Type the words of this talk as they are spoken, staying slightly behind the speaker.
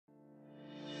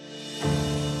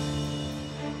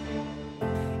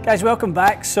Guys, welcome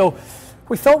back. So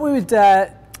we thought we would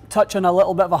touch on a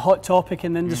little bit of a hot topic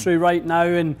in the industry right now,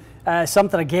 and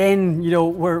something again, you know,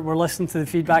 we're listening to the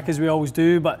feedback as we always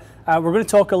do, but we're going to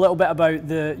talk a little bit about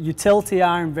the utility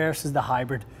iron versus the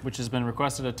hybrid. Which has been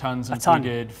requested a ton since we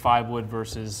did 5-wood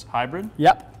versus hybrid.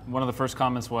 Yep. One of the first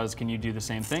comments was, can you do the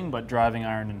same thing, but driving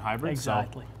iron and hybrid?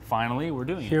 Exactly. So finally, we're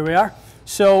doing it. Here we are.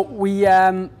 So we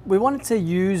wanted to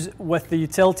use with the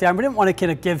utility iron, we didn't want to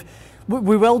kind of give,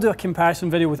 we will do a comparison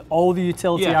video with all the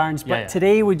utility irons, but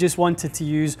today we just wanted to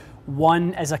use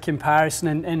one as a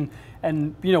comparison,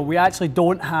 and you know, we actually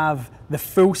don't have the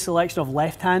full selection of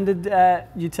left-handed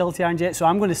utility irons yet, so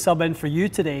I'm going to sub in for you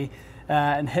today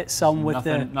and hit some with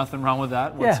nothing wrong with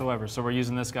that whatsoever. So we're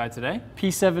using this guy today.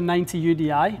 P790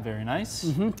 UDI. Very nice.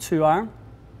 2-iron.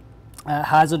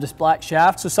 Hazardous black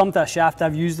shaft, so a shaft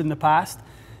I've used in the past.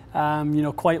 You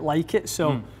know, quite like it.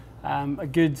 So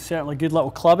certainly a good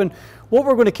little club. And what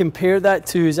we're going to compare that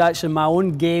to is actually my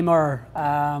own gamer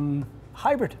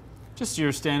hybrid. Just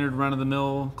your standard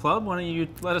run-of-the-mill club. Why don't you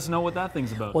let us know what that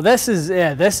thing's about? Well, this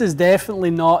is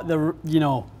definitely not the, you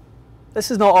know, this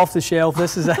is not off the shelf.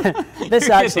 This is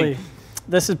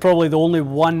this is probably the only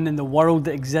one in the world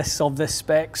that exists of this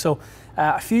spec. So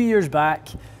a few years back,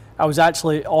 I was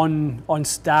actually on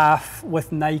staff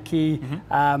with Nike.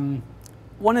 One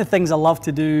of the things I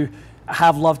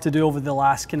have loved to do over the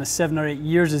last kind of 7 or 8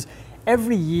 years is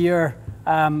every year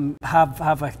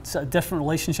have a sort of different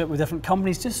relationship with different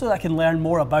companies, just so that I can learn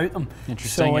more about them.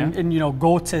 Interesting. So and you know,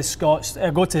 go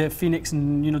to Phoenix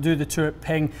and, you know, do the tour at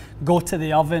Ping, go to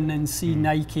the Oven and see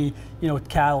Nike, you know,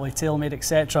 Callaway, TaylorMade,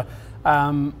 etc.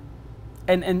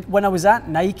 And when I was at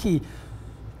Nike,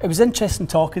 it was interesting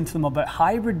talking to them about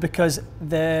hybrid, because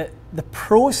the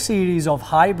Pro series of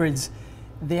hybrids,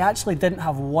 they actually didn't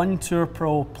have one Tour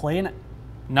Pro playing it.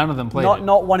 None of them played it.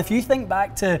 Not one. If you think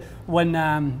back to when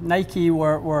Nike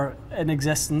were in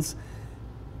existence,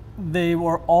 they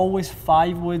were always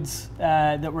 5-woods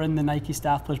that were in the Nike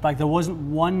staff players bag. There wasn't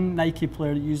one Nike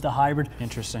player that used a hybrid.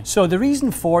 Interesting. So the reason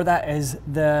for that is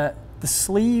the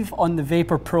sleeve on the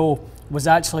Vapor Pro was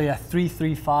actually a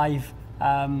 335,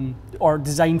 or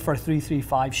designed for a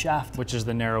 335 shaft, which is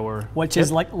the narrower. Which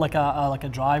is like a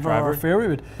driver or a fairway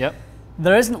wood. Yep.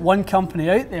 There isn't one company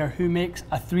out there who makes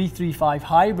a 335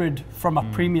 hybrid from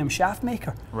a premium shaft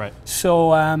maker. Right.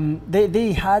 So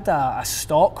they had a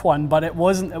stock one, but it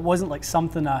wasn't like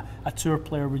something a tour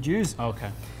player would use. Okay.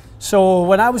 So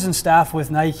when I was in staff with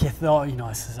Nike, I thought, you know,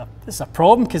 this is a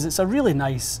problem, because it's a really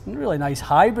nice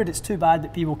hybrid. It's too bad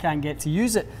that people can't get to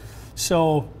use it.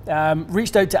 So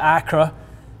reached out to Accra,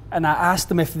 and I asked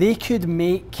them if they could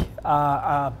make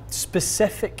a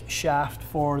specific shaft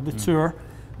for the tour,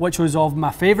 which was of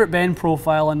my favorite bend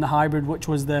profile in the hybrid, which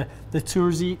was the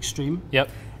Tour Z Extreme. Yep.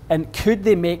 And could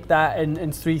they make that in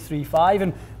 335?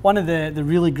 And one of the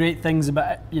really great things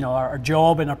about, you know, our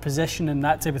job and our position and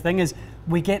that type of thing is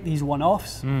we get these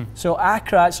one-offs. So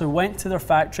Accra actually went to their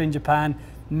factory in Japan,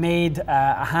 made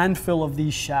a handful of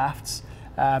these shafts,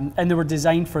 and they were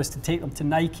designed for us to take them to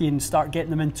Nike and start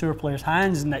getting them in tour players'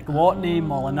 hands. Nick Watney,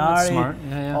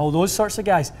 Molinari, all those sorts of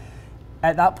guys.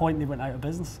 At that point, they went out of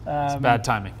business. It's bad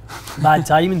timing. Bad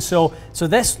timing. So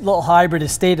this little hybrid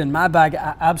has stayed in my bag.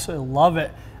 I absolutely love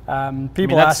it.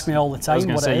 People ask me all the time what it is. I was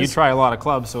going to say, you try a lot of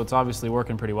clubs, so it's obviously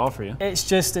working pretty well for you. It's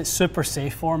super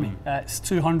safe for me. It's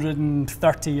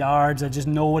 230 yards. I just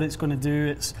know what it's going to do.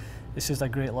 It's just a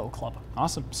great little club.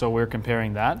 Awesome. So we're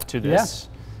comparing that to this.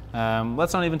 Yeah.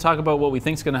 Let's not even talk about what we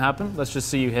think is going to happen. Let's just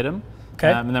see you hit him.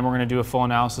 Okay. And then we're going to do a full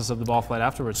analysis of the ball flight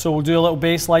afterwards. So we'll do a little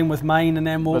baseline with mine, and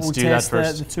then we'll test the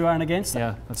 2-iron against it.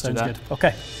 Yeah, let's do that. Sounds good.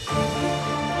 Okay.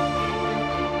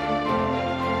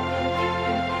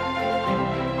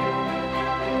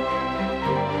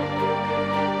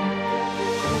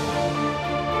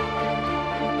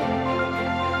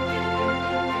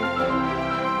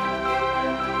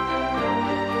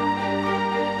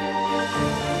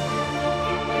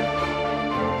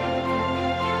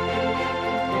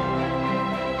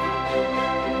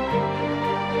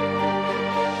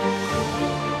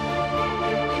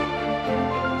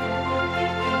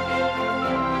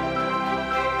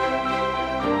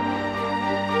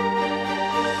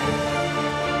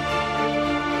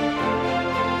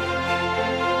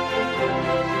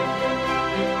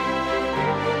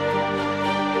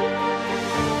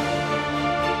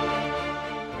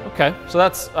 Okay, so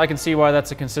I can see why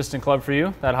that's a consistent club for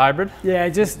you, that hybrid. Yeah,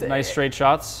 just nice straight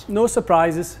shots. No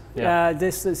surprises. Yeah,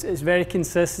 this is very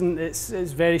consistent. It's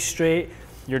very straight.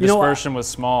 Your dispersion was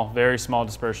small, very small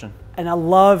dispersion. And I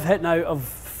love hitting out of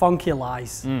funky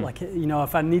lies. Like, you know,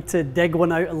 if I need to dig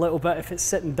one out a little bit, if it's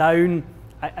sitting down,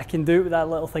 I can do it with that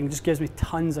little thing. It just gives me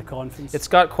tons of confidence. It's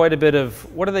got quite a bit of,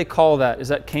 what do they call that? Is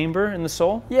that camber in the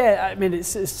sole? Yeah, I mean,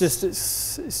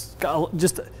 it's got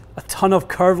just a ton of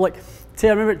curve. Like, I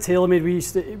remember at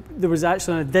TaylorMade, there was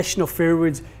actually an additional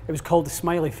fairwoods. It was called the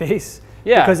smiley face.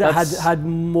 Yeah, because it had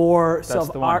more sort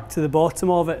of arc one to the bottom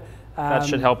of it. That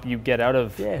should help you get out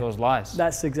of those lies.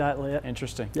 That's exactly it.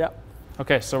 Interesting. Yeah.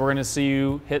 Okay, so we're going to see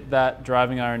you hit that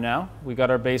driving iron now. We got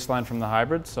our baseline from the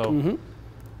hybrid, so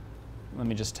let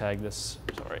me just tag this.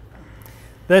 Sorry.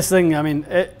 This thing, I mean,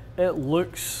 it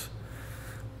looks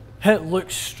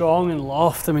strong and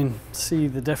loft. I mean, see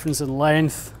the difference in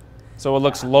length. So it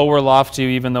looks lower loft to you,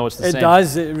 even though it's the same. It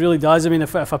does. It really does. I mean,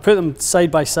 if I put them side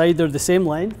by side, they're the same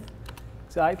length.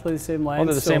 Exactly the same length. Oh,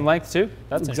 they're the same length too?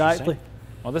 That's exactly.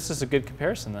 Interesting. Well, this is a good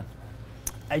comparison then.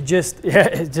 It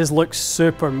just looks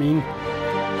super mean.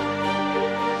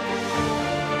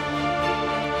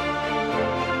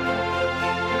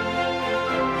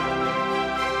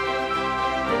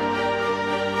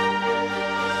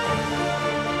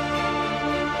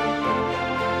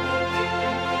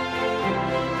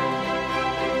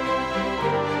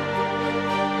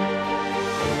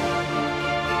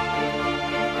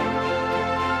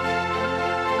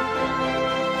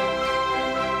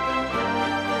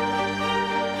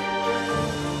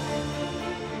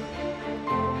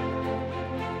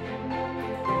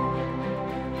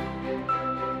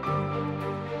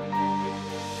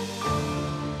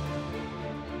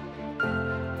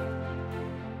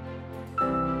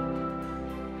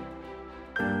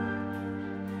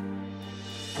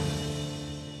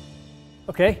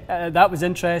 Okay, that was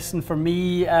interesting for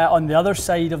me on the other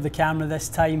side of the camera this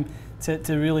time to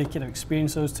really kind of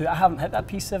experience those two. I haven't hit that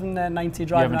P790 drive.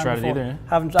 You haven't tried before. it either,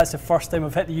 yeah? That's the first time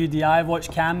I've hit the UDI. I've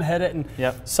watched Cam hit it and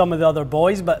some of the other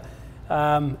boys, but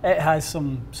it has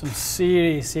some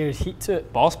serious heat to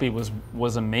it. Ball speed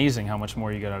was amazing how much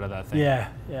more you got out of that thing. Yeah.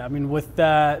 I mean, with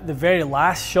the very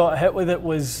last shot I hit with it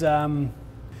was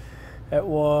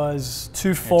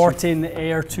 240 in the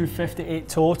air, 258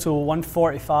 total,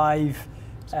 145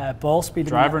 ball speed.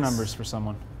 Driver numbers for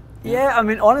someone. Yeah, I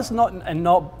mean, honestly,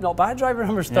 not bad driver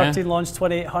numbers. 13 launch,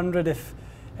 2800 if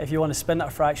you want to spin it a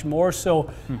fraction more.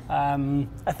 So I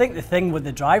think the thing with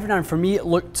the driver iron, for me, it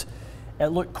looked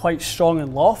quite strong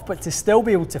and loft, but to still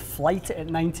be able to flight it at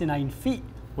 99 feet.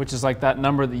 Which is like that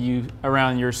number that you,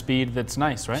 around your speed, that's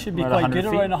nice, right? Should be quite good,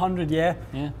 around 100, yeah.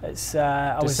 It's,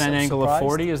 descent angle of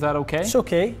 40, is that okay? It's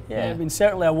okay, yeah. I mean,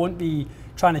 certainly I won't be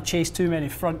trying to chase too many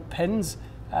front pins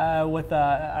with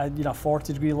a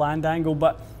 40-degree land angle,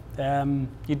 but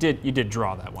you did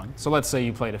draw that one. So let's say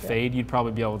you played a fade, you'd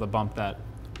probably be able to bump that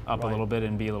up a little bit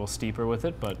and be a little steeper with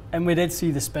it, but and we did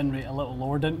see the spin rate a little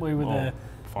lower, didn't we, with the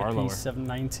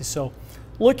P790. So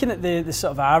looking at the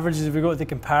sort of averages, if we go to the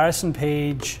comparison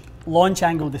page, launch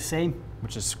angle the same,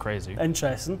 which is crazy.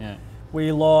 Interesting. Yeah.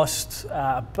 We lost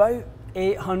about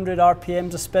 800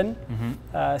 RPMs of spin,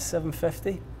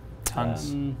 750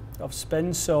 tons of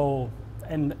spin. So,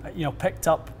 and picked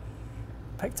up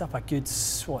a good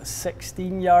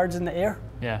 16 yards in the air.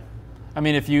 Yeah. I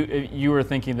mean, if you were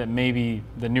thinking that maybe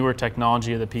the newer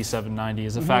technology of the P790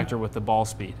 is a factor with the ball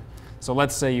speed. So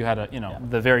let's say you had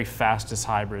the very fastest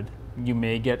hybrid, you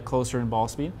may get closer in ball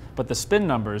speed, but the spin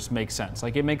numbers make sense.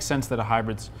 Like, it makes sense that a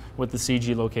hybrid's with the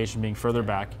CG location being further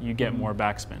back, you get more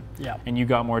backspin. Yeah. And you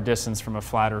got more distance from a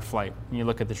flatter flight. And you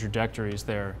look at the trajectories,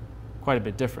 they're quite a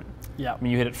bit different. Yeah. I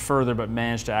mean, you hit it further, but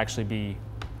managed to actually be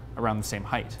around the same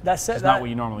height. That's it. It's not what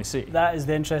you normally see. That is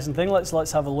the interesting thing.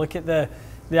 Let's have a look at the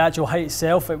actual height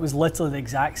itself. It was literally the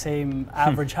exact same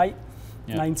average height,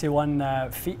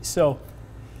 91 feet. So,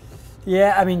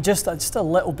 yeah, I mean, just a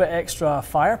little bit extra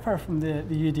firepower from the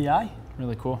UDI.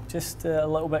 Really cool. Just a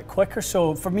little bit quicker.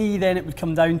 So for me, then it would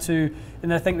come down to,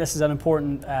 and I think this is an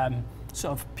important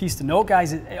sort of piece to note,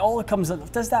 guys. It all comes.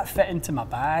 Does that fit into my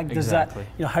bag? Does exactly.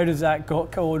 That, how does that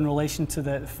go in relation to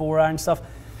the 4-iron stuff?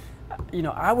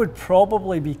 I would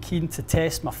probably be keen to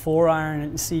test my 4-iron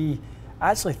and see.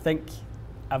 I actually think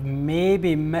I've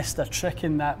maybe missed a trick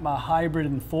in that my hybrid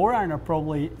and 4-iron are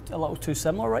probably a little too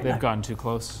similar right now. They've gotten too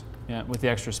close. Yeah, with the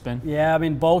extra spin. Yeah, I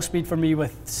mean, ball speed for me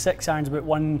with 6-irons about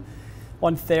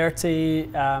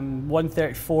 130,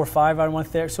 134, 5-iron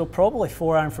 130. So probably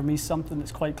 4-iron for me is something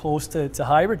that's quite close to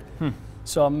hybrid.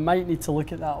 So I might need to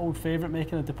look at that old favourite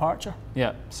making a departure.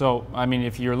 Yeah. So I mean,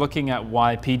 if you're looking at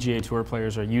why PGA Tour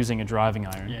players are using a driving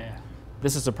iron,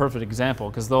 this is a perfect example,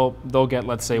 because they'll get,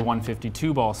 let's say,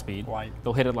 152 ball speed. Right.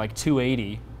 They'll hit it like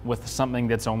 280 with something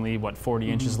that's only 40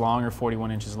 inches long or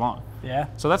 41 inches long. Yeah.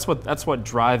 So that's what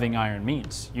driving iron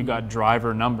means. You got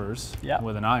driver numbers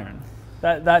with an iron.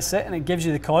 That's it, and it gives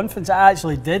you the confidence. I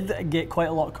actually did get quite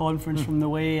a lot of confidence from the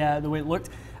way it looked.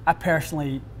 I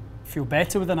personally feel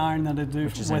better with an iron than I do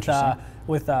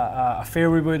with a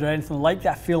fairway wood or anything like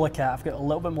that. I feel like I've got a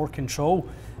little bit more control.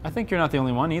 I think you're not the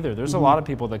only one either. There's a lot of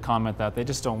people that comment that they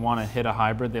just don't want to hit a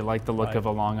hybrid. They like the look of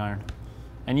a long iron.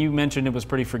 And you mentioned it was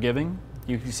pretty forgiving.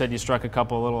 You said you struck a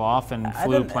couple a little off and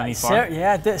flew plenty far.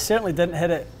 Yeah, I certainly didn't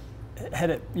hit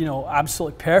it, you know,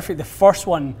 absolutely perfect. The first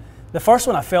one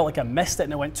I felt like I missed it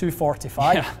and it went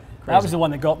 245. Yeah, that was the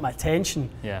one that got my attention.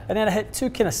 Yeah. And then I hit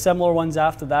two kind of similar ones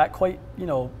after that, quite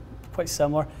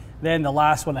similar. Then the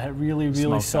last one I hit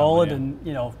really solid, and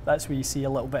you know, that's where you see a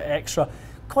little bit extra.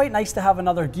 Quite nice to have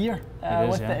another gear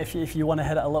with it if you want to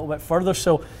hit it a little bit further.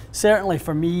 So certainly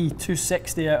for me,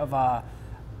 260 out of a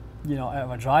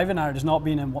driving iron has not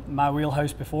been in my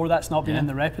wheelhouse before. That's not been in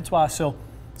the repertoire. So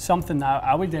something that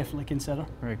I would definitely consider.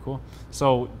 Very cool.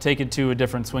 So take it to a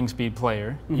different swing speed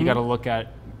player. You got to look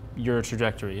at your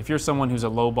trajectory. If you're someone who's a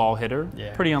low ball hitter,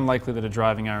 pretty unlikely that a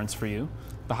driving iron's for you.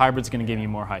 The hybrid's going to give you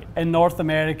more height. In North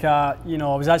America, you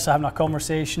know, I was actually having a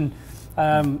conversation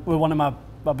with one of my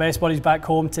best buddies back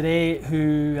home today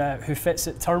who fits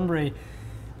at Turnberry,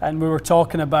 and we were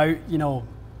talking about, you know,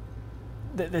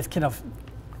 the kind of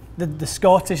the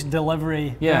Scottish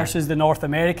delivery versus the North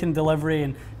American delivery,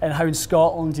 and how in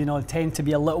Scotland, you know, they tend to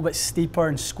be a little bit steeper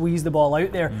and squeeze the ball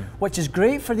out there, which is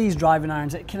great for these driving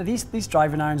irons. It kind of these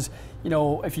driving irons, you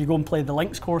know, if you go and play the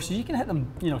links courses, you can hit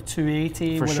them, you know,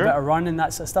 280 with a bit of run and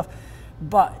that sort of stuff.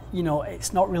 But you know,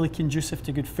 it's not really conducive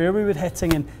to good fairway wood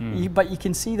hitting, and but you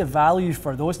can see the value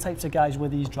for those types of guys with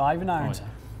these driving irons.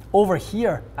 Over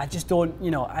here, I just don't,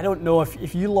 you know, I don't know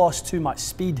if you lost too much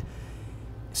speed,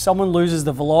 someone loses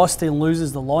the velocity and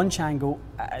loses the launch angle,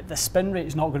 the spin rate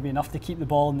is not going to be enough to keep the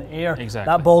ball in the air. Exactly.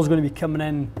 That ball is going to be coming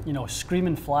in, you know,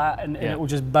 screaming flat, and it will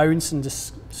just bounce and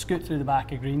just scoot through the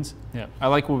back of greens. Yeah, I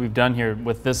like what we've done here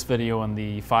with this video and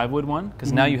the 5-wood one,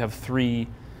 because now you have three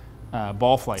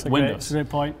ball flight windows. That's a great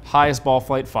point. Highest ball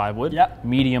flight 5-wood,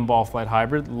 medium ball flight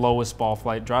hybrid, lowest ball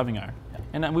flight driving iron.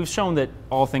 And we've shown that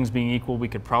all things being equal, we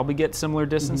could probably get similar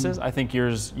distances. I think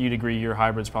you'd agree your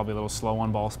hybrid's probably a little slow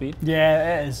on ball speed.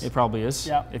 Yeah, it is. It probably is.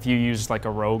 Yeah. If you use like a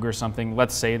Rogue or something,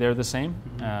 let's say they're the same,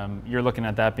 you're looking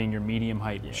at that being your medium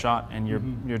height shot, and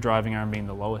your driving iron being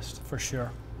the lowest. For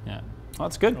sure. Yeah. Well,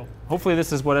 that's good. Cool. Hopefully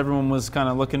this is what everyone was kind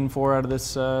of looking for out of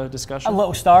this discussion. A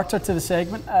little starter to the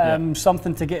segment,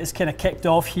 something to get us kind of kicked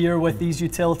off here with these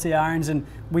utility irons. And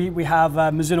we have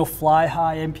Mizuno Fly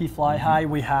High, MP Fly High.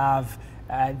 We have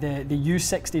the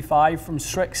U65 from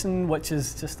Strixon, which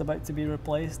is just about to be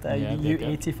replaced.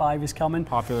 U85 is coming.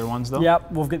 Popular ones though.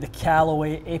 Yep, we've got the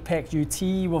Callaway Apex UT,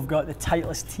 we've got the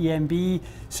Titleist TMB.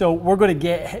 So we're going to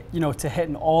get to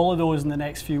hitting all of those in the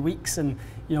next few weeks, and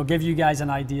give you guys an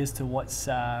idea as to what's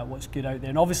good out there,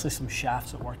 and obviously some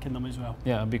shafts that work in them as well.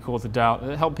 Yeah, it'd be cool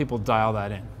to help people dial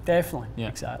that in. Definitely. Yeah,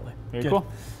 exactly. Very cool.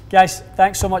 Guys,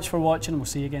 thanks so much for watching, and we'll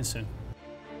see you again soon.